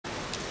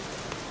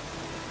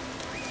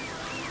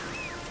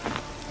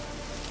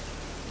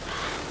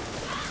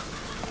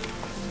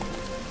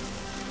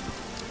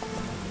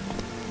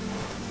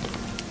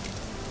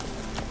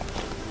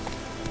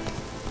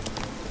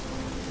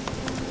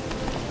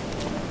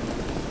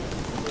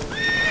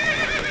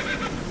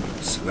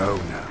Slow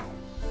now.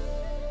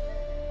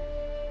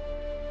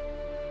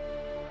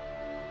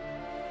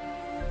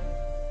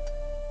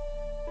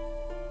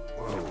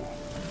 Whoa.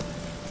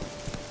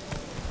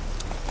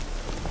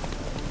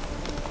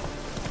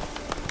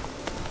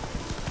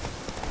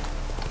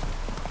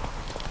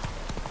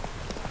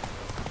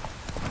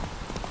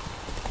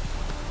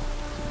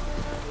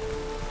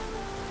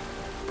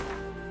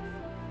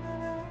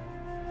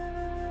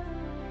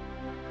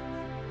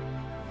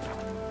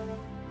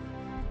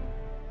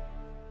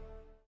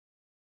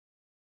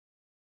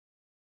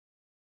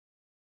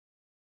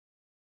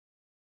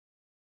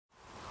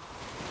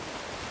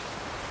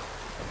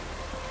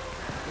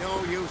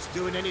 No use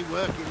doing any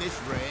work in this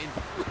rain.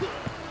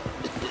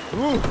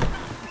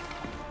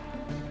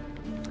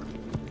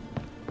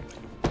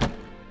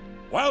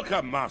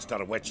 Welcome,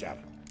 Master Witcher.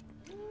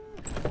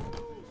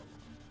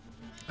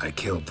 I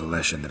killed the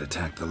Leshen that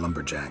attacked the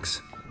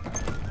lumberjacks.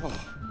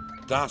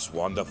 That's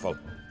wonderful.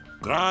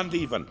 Grand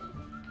even.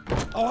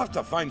 I'll have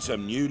to find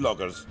some new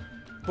loggers,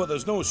 but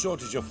there's no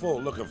shortage of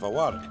folk looking for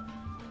work.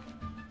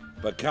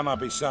 But can I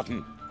be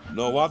certain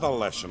no other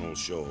Leshen will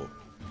show?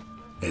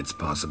 It's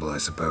possible, I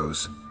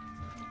suppose.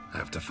 I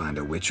have to find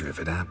a witcher if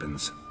it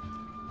happens.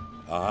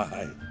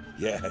 Aye,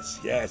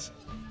 yes.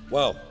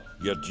 Well,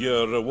 your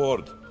due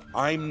reward.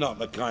 I'm not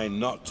the kind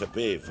not to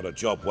pay for a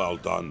job well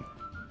done.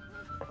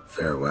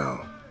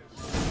 Farewell.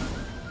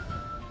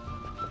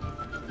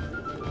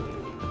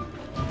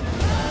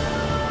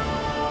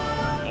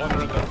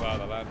 Honor of the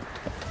fatherland.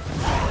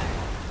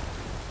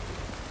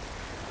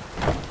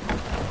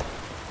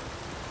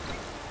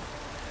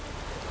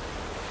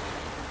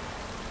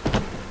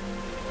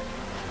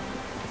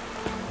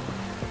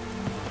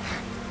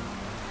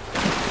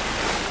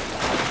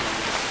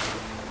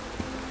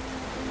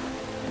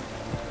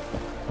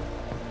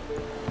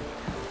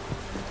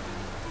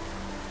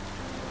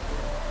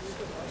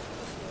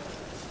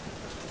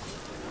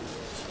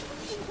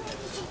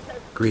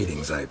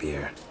 Greetings,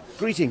 Ibeer.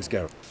 Greetings,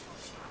 Geralt.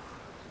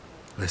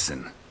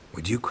 Listen,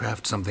 would you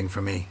craft something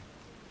for me?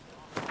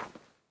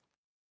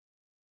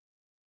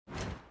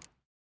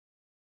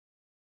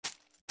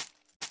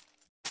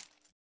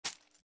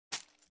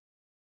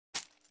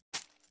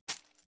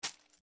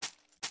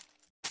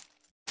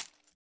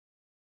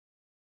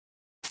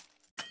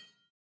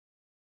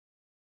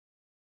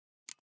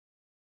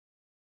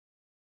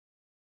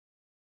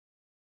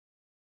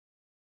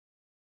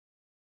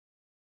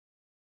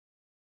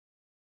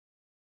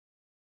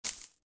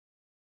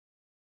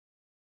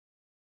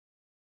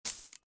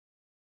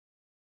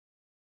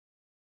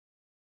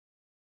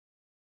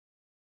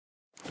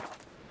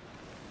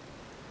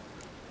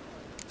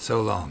 So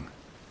long.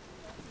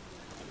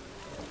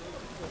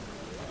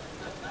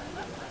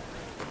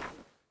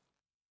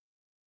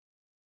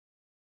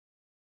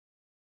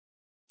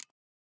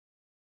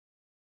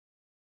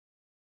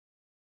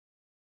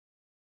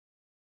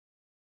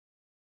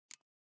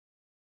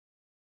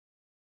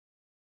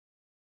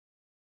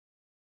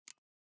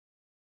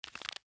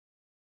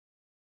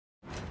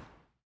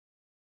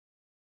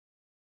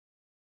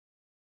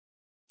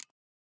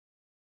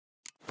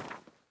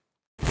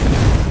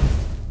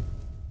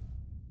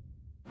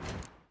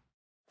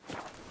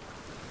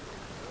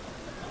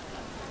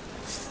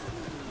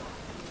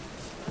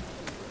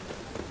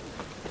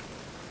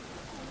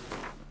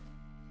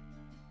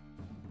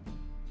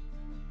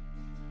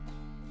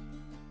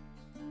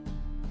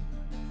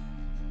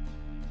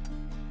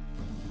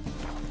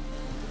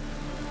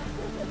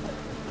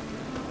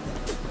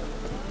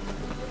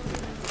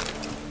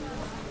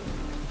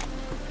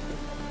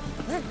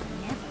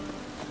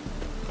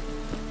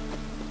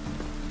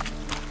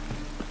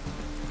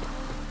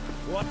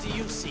 What do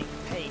you seek?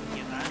 Pain,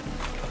 you man?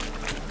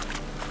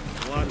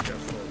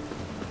 Wonderful.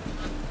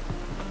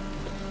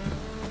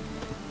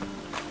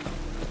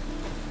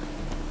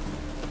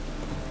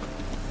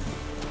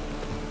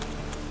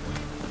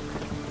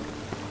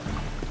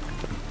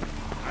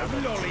 I'm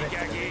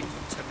lollygagging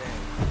today.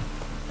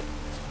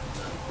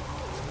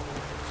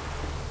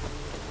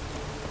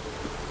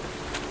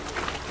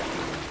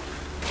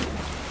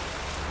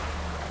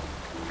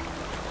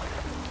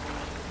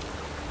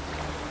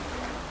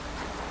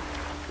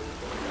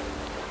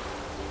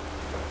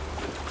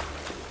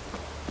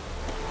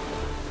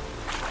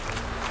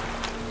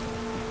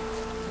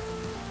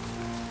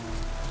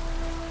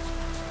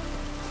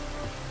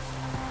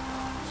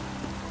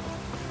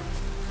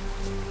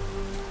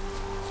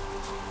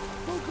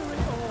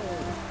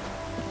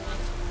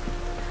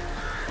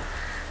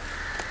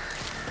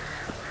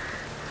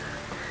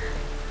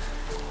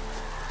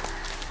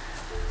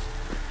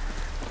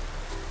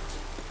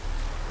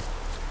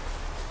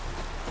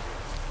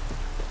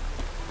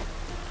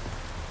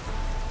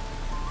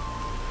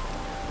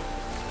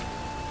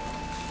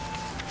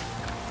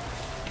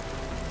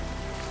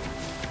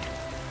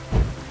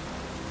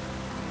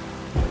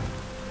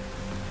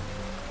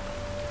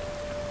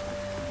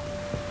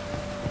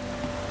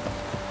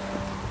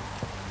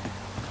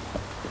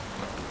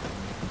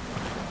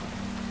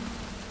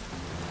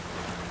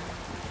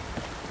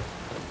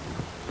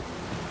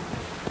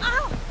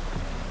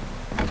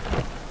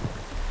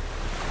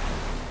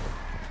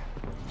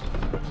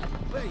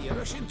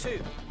 pushing to?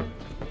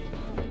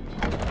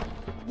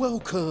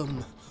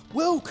 Welcome.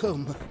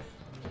 Welcome.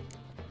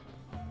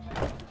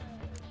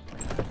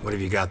 What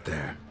have you got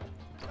there?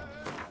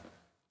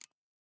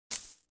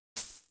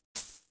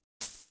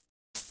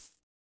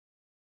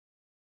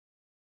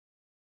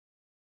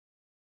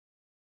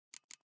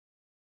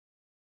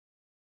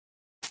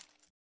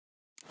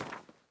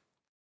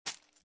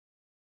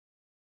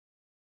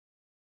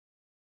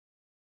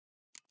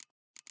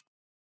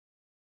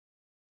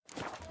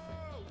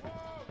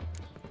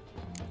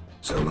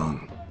 So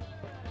long.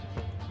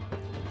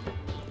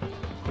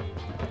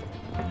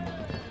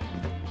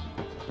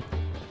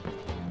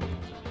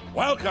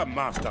 Welcome,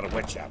 Master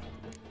Witcher.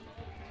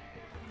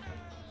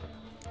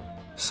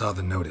 Saw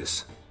the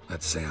notice.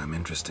 Let's say I'm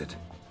interested.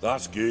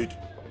 That's good.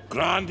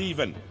 Grand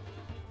even.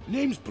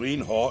 Name's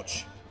Breen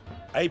Hotch.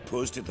 I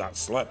posted that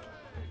slip.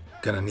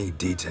 Gonna need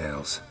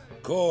details.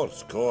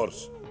 Course.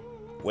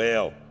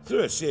 Well,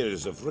 through a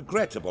series of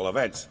regrettable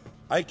events,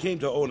 I came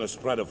to own a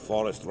spread of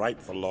forest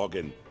ripe for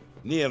logging,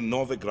 near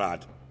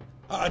Novigrad.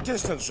 At a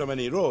distance from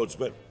any roads,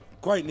 but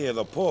quite near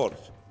the port.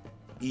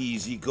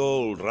 Easy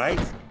gold, right?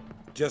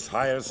 Just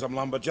hire some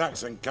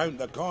lumberjacks and count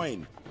the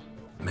coin.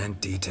 Meant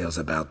details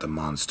about the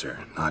monster,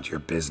 not your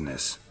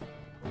business.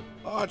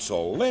 Oh, it's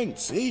all linked,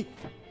 see?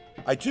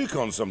 I took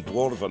on some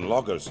dwarven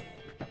loggers,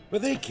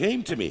 but they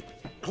came to me,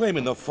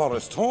 claiming the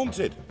forest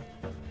haunted.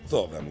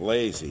 Thought them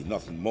lazy,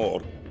 nothing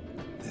more.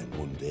 Then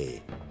one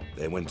day,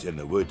 they went in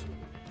the wood,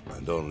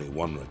 and only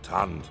one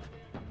returned.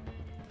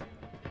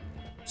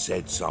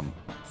 Said some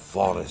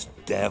forest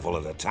devil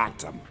had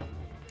attacked him.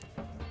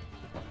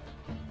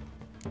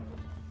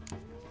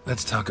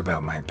 Let's talk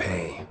about my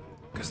pay,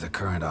 because the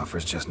current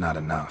offer's just not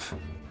enough.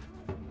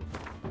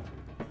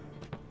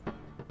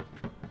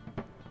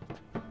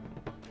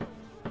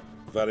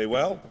 Very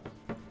well.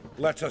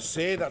 Let us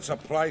say that's a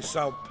price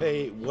I'll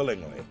pay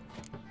willingly.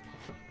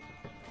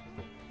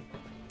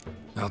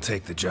 I'll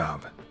take the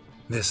job.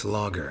 This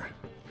logger,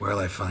 where'll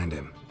I find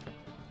him?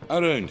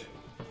 Around.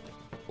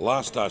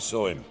 Last I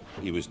saw him,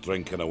 he was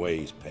drinking away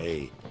his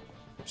pay.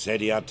 Said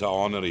he had to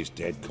honor his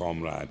dead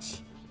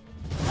comrades.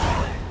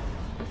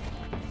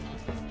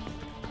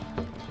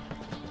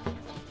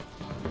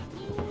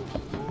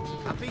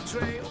 Happy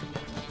trail.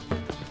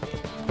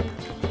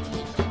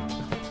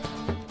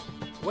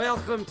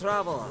 Welcome,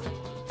 traveller.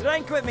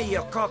 Drink with me, you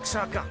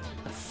cocksucker.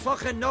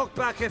 Fucking knock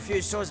back a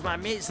few so's my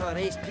mates will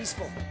race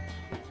peaceful.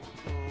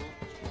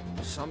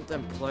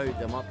 Something ploughed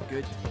them up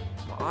good,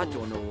 but I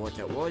don't know what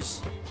it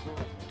was.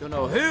 Don't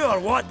know who or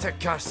what to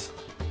curse.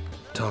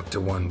 Talked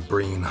to one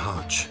Breen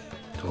Hotch.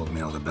 Told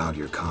me all about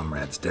your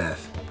comrade's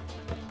death.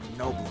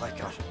 No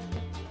liquor.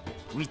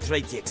 We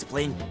tried to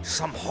explain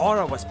some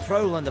horror was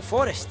prowling the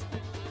forest.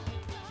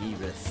 He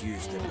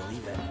refused to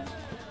believe it.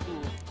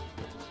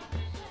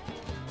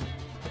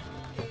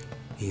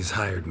 He's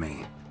hired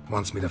me.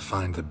 Wants me to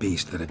find the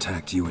beast that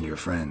attacked you and your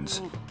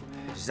friends.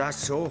 Is that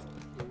so?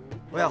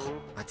 Well,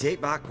 I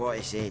take back what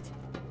I said.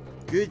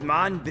 Good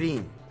man,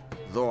 Breen,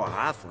 though a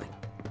halfling.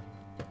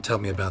 Tell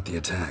me about the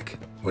attack.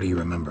 What do you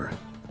remember?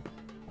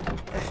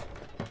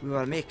 We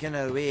were making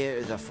our way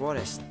out of the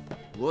forest,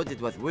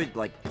 loaded with wood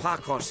like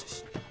pack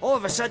horses. All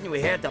of a sudden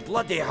we heard a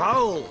bloody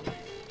howl,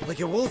 like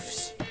a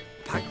wolf's.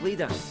 Pack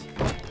leaders.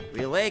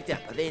 We legged it,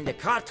 but then the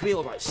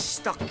cartwheel was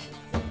stuck.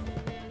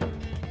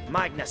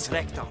 Magnus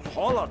Rector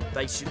hollered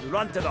I should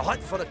run to the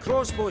hut for the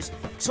crossbows,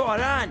 so I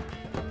ran.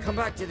 Come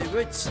back to the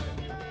woods.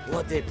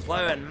 Bloody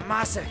ploughing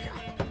massacre.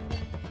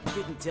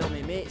 Couldn't tell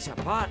me mates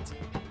apart.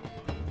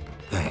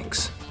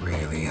 Thanks.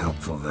 Really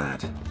helpful,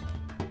 that.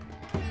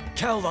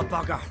 Kill the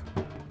bugger,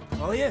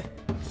 will you?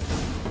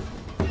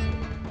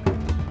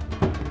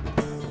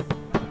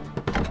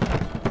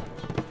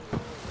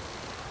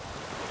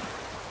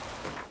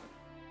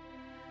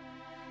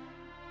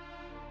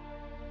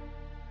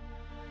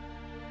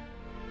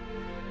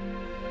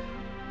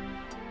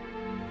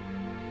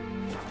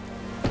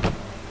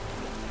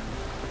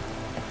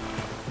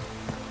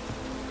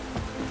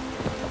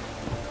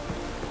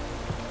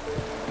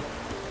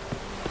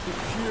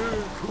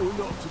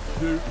 Not to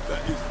puke,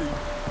 that is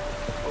the...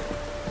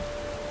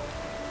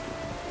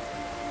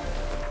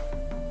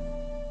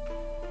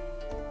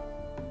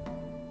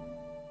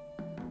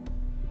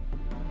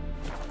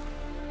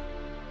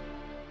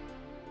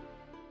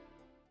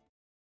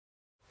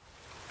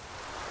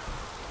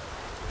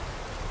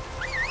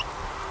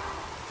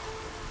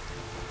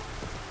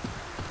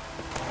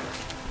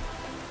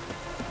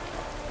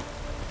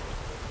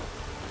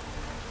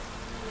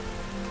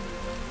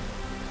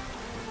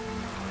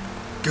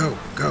 Go,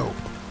 go.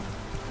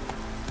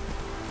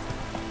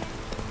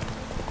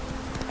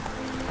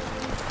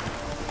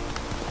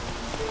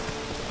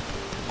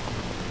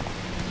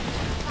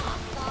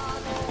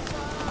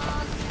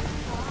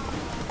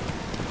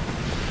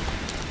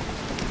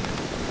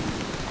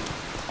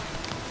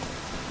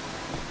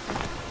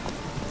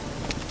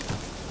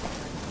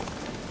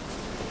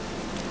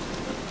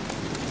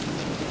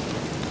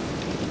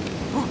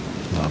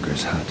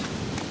 Logger's hut.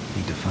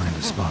 Need to find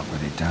the spot where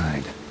they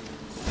died.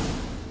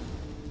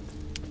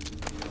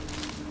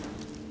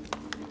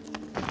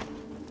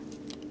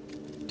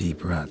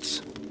 Deep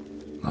ruts.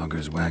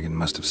 Logger's wagon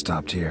must have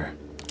stopped here.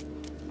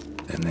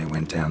 Then they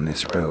went down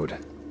this road,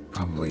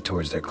 probably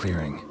towards their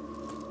clearing.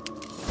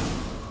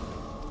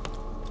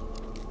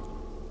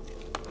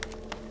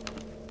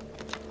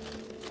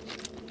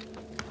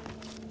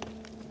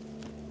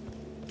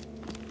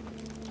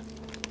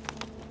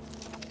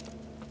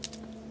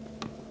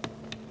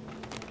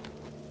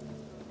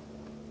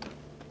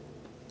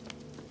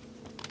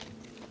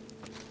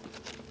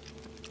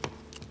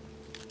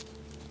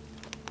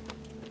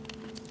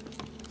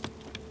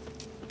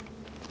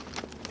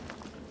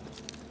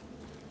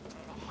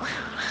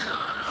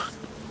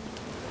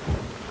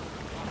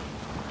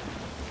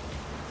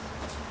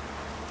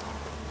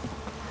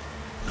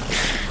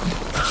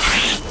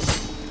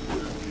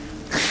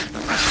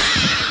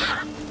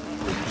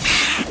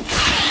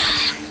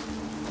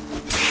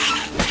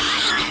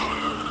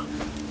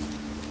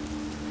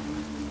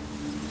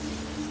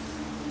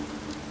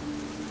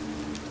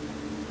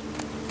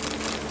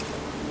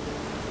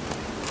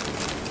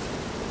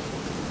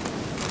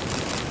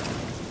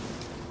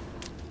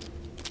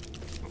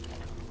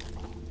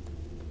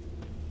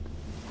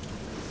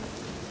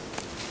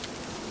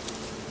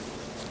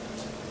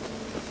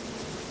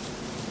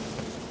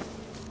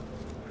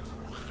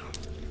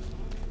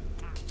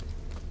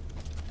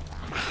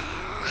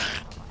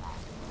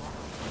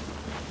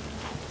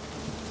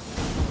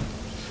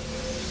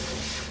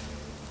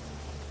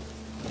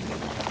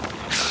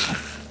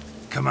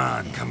 Come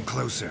on, come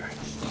closer.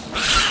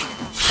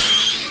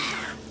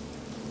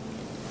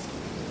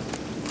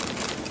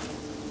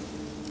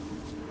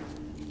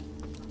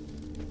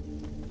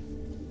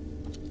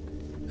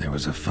 There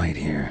was a fight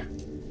here.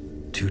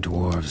 Two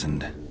dwarves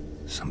and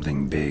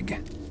something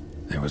big.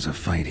 There was a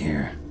fight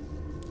here.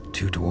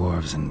 Two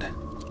dwarves and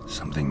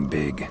something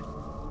big.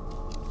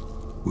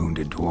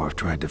 Wounded dwarf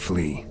tried to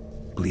flee,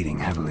 bleeding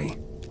heavily.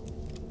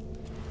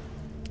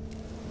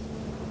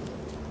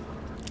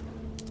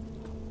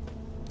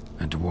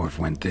 A dwarf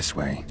went this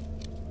way.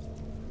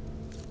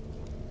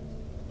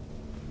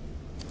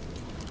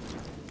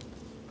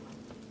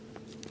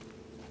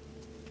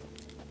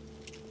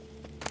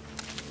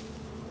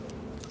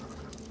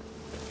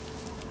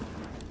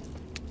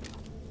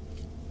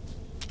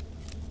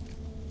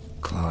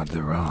 Clawed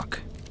the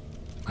rock.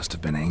 Must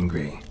have been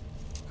angry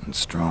and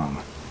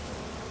strong.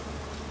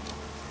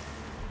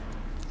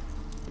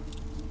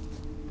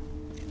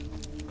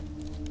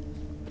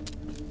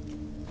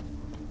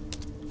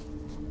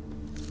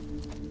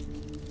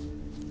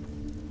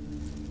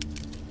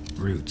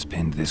 Roots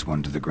pinned this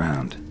one to the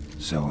ground,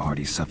 so hard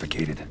he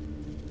suffocated.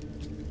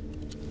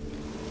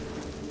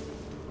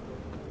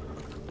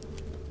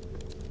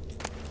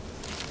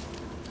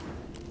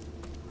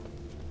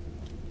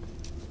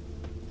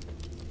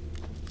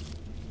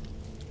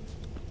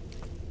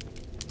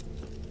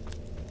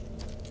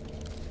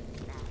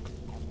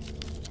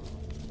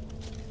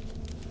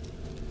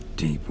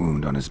 Deep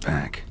wound on his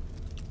back.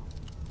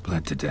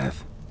 Bled to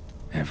death.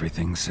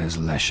 Everything says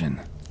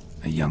Leshen,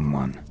 a young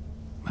one.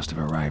 Must have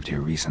arrived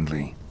here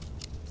recently.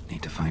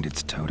 Need to find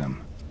its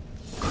totem.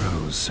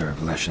 Crows serve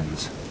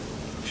Leshens.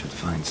 Should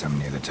find some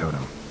near the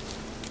totem.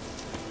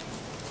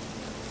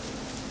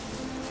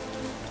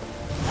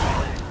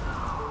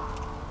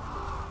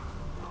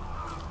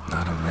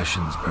 Not a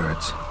Leshen's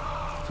birds.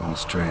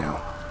 False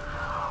trail.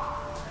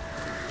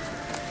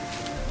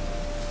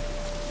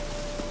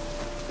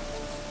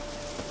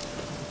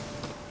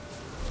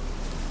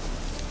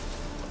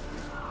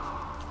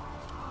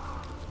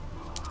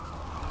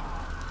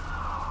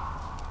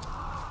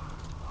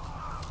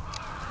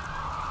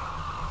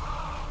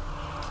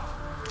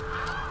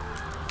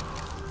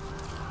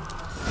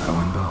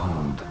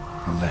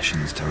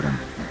 Leshen's totem.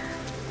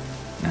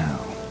 Now,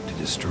 to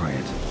destroy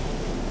it.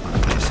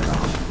 Want to piss it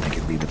off, make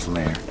it leave its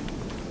lair.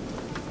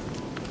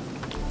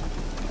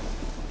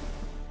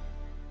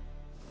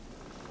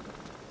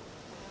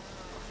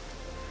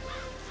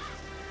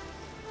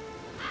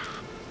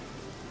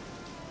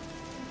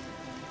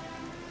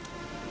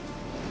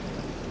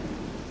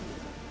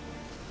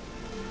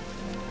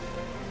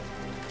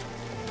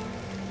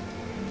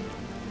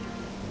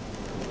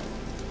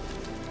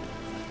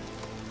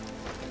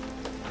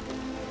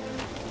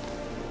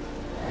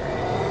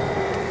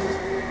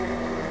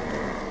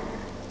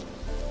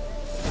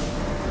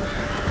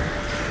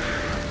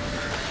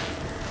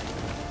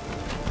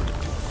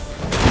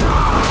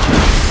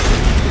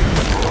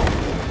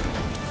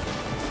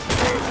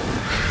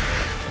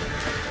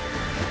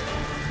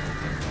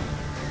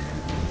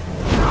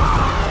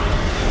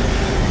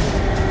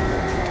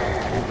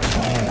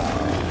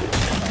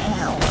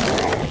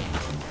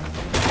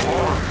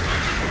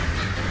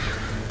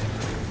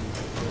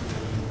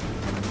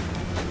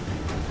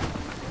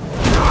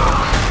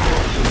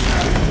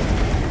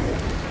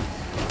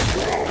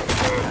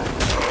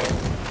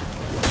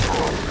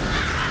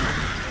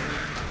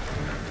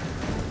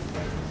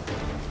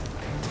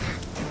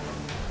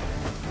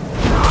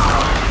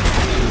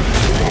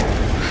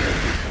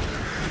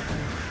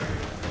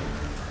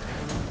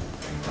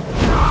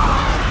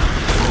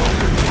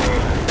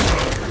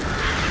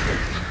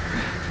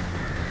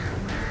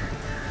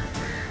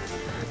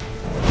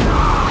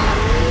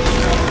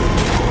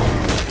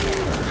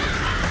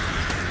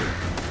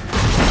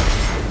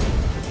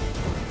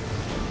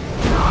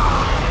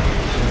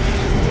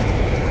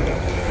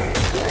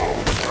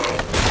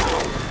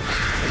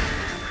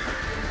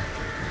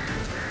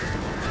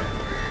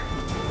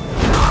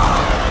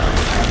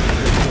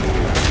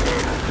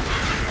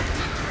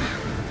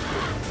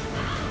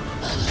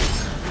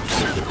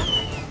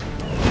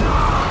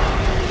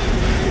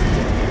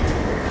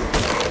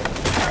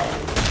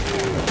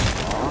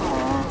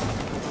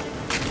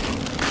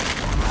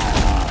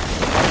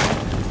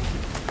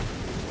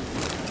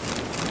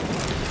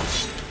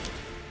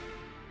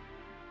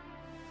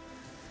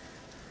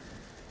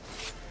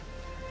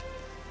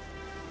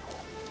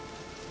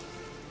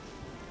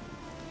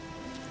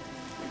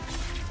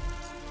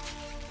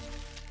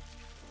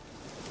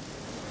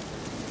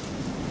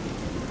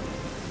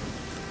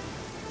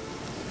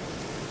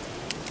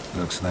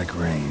 Looks like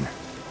rain.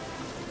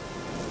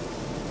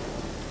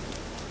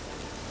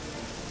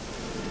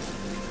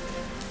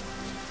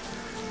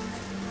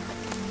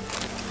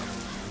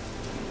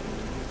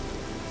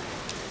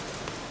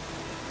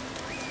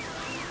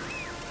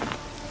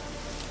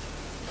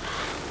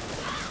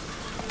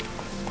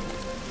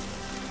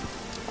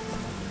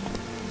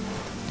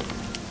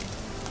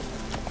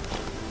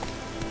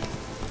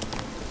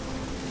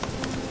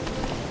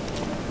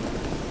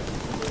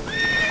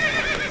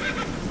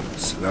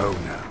 Slow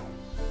now.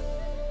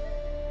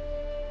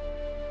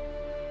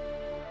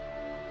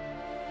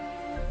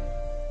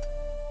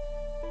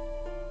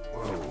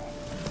 Whoa.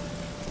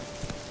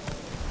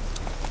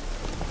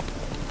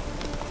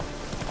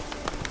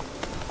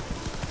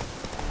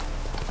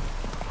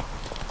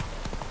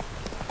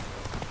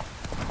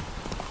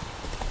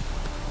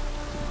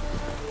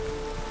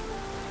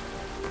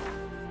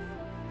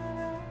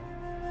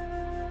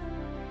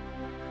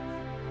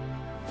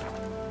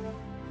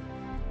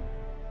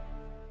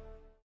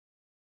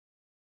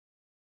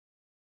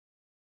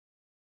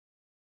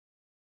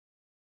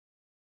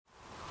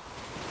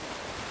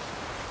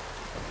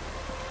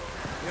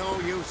 No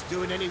use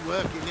doing any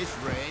work in this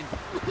rain.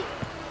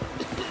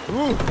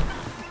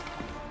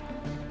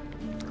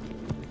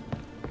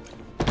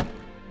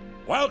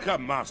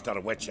 Welcome, Master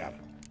Witcher.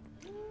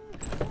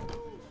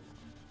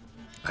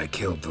 I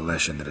killed the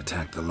Leshen that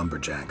attacked the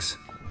lumberjacks.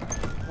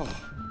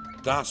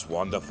 That's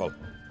wonderful.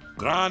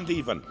 Grand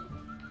even.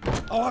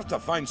 I'll have to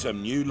find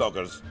some new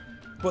loggers,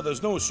 but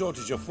there's no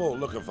shortage of folk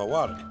looking for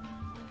work.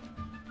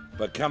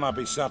 But can I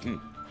be certain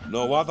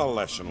no other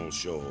Leshen will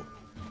show?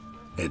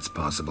 It's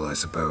possible, I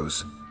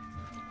suppose.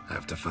 I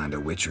have to find a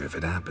Witcher if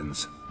it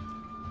happens.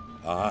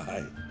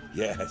 Aye,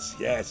 yes,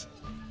 yes.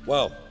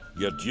 Well,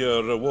 your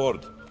due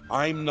reward.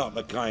 I'm not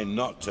the kind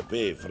not to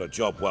pay for a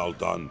job well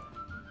done.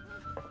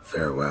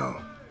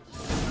 Farewell.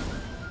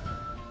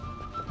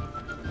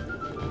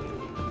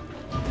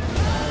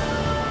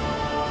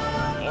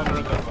 Honor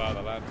of the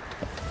fatherland.